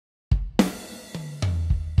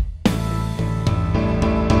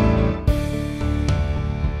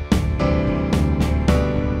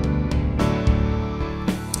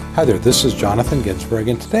Hi there, this is Jonathan Ginsberg,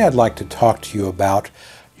 and today I'd like to talk to you about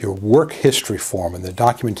your work history form and the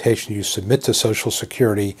documentation you submit to Social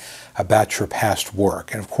Security about your past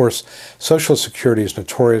work. And of course, Social Security is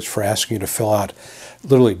notorious for asking you to fill out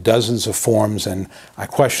literally dozens of forms, and I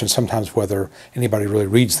question sometimes whether anybody really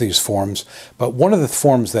reads these forms. But one of the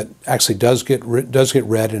forms that actually does get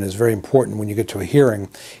read and is very important when you get to a hearing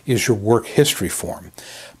is your work history form.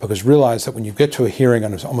 Because realize that when you get to a hearing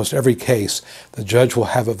on almost every case, the judge will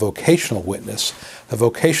have a vocational witness. The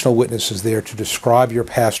vocational witness is there to describe your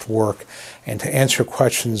past work and to answer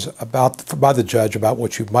questions by the judge about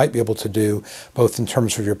what you might be able to do, both in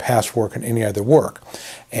terms of your past work and any other work.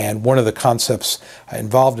 And one of the concepts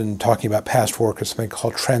involved in talking about past work is something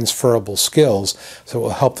called transferable skills. So it will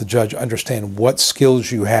help the judge understand what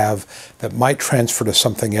skills you have that might transfer to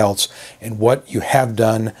something else and what you have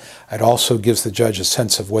done. It also gives the judge a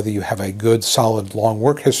sense of whether you have a good, solid, long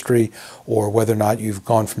work history or whether or not you've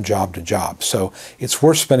gone from job to job. So it's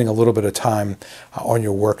worth spending a little bit of time on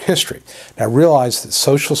your work history. Now realize that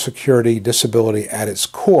Social Security disability at its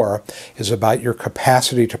core is about your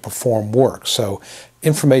capacity to perform work. So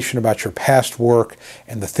information about your past work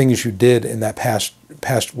and the things you did in that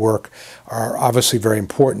past work are obviously very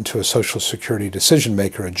important to a Social Security decision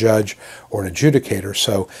maker, a judge or an adjudicator.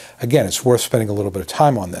 So again, it's worth spending a little bit of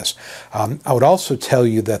time on this. I would also tell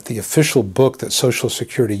you that the official book that Social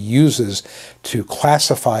Security uses to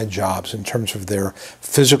classify jobs in terms of their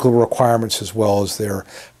physical requirements as well as their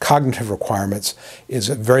cognitive requirements is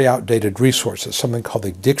a very outdated resource. It's something called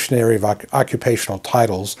the Dictionary of Occupational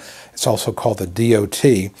Titles. It's also called the DOT.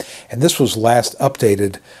 And this was last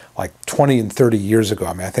updated like 20 and 30 years ago.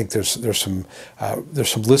 I mean, I think there's some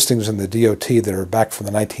listings in the DOT that are back from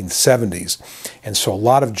the 1970s. And so a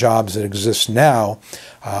lot of jobs that exist now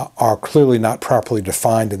are clearly not properly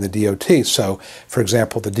defined in the DOT. So, for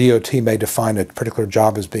example, the DOT may define a particular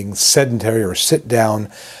job as being sedentary or sit down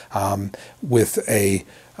with a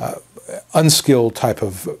unskilled type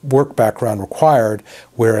of work background required,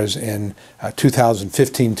 whereas in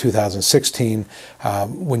 2015, 2016,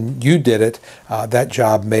 when you did it, that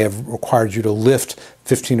job may have required you to lift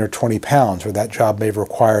 15 or 20 pounds, or that job may have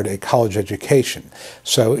required a college education.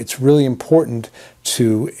 So it's really important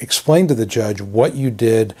to explain to the judge what you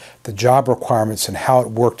did, the job requirements, and how it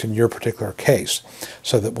worked in your particular case,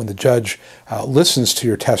 so that when the judge listens to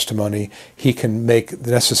your testimony, he can make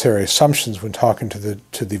the necessary assumptions when talking to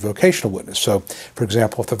the vocational witness. So, for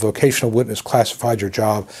example, if the vocational witness classified your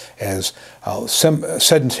job as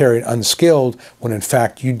sedentary and unskilled, when in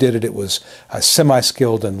fact you did it, it was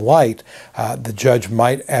semi-skilled and light, the judge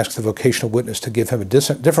might ask the vocational witness to give him a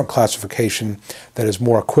different classification that is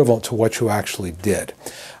more equivalent to what you actually did.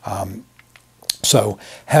 So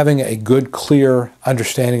having a good, clear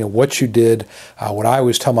understanding of what you did, what I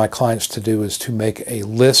always tell my clients to do is to make a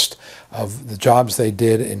list of the jobs they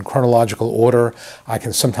did in chronological order. I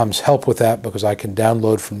can sometimes help with that because I can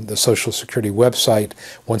download from the Social Security website,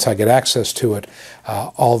 once I get access to it,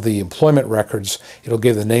 all the employment records. It'll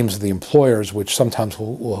give the names of the employers, which sometimes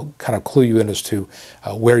will kind of clue you in as to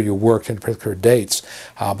where you worked in particular dates.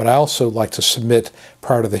 But I also like to submit,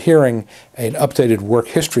 prior to the hearing, an updated work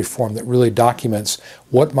history form that really documents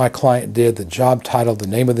what my client did, the job title, the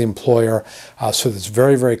name of the employer, so that it's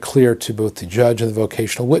very, very clear to both the judge and the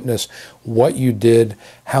vocational witness what you did,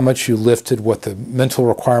 how much you lifted, what the mental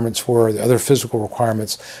requirements were, the other physical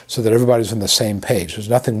requirements, so that everybody's on the same page. There's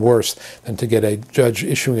nothing worse than to get a judge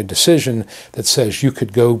issuing a decision that says you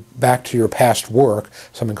could go back to your past work,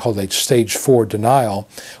 something called a stage 4 denial,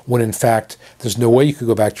 when in fact there's no way you could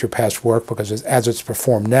go back to your past work because as it's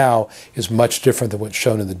performed now is much different than what's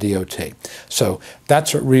shown in the DOT. So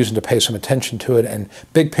that's a reason to pay some attention to it. And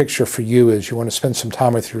big picture for you is you want to spend some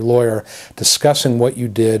time with your lawyer discussing what you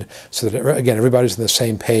did so that, again, everybody's on the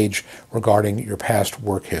same page regarding your past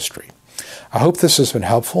work history. I hope this has been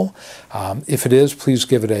helpful. If it is, please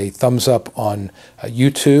give it a thumbs up on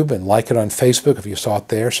YouTube and like it on Facebook if you saw it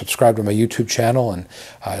there. Subscribe to my YouTube channel and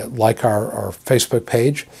like our Facebook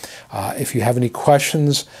page. If you have any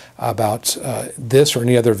questions about this or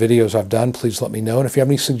any other videos I've done, please let me know. And if you have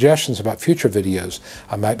any suggestions about future videos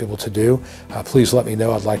I might be able to do, please let me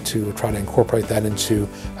know. I'd like to try to incorporate that into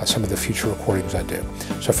some of the future recordings I do.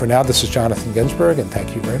 So for now, this is Jonathan Ginsberg, and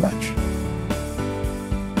thank you very much.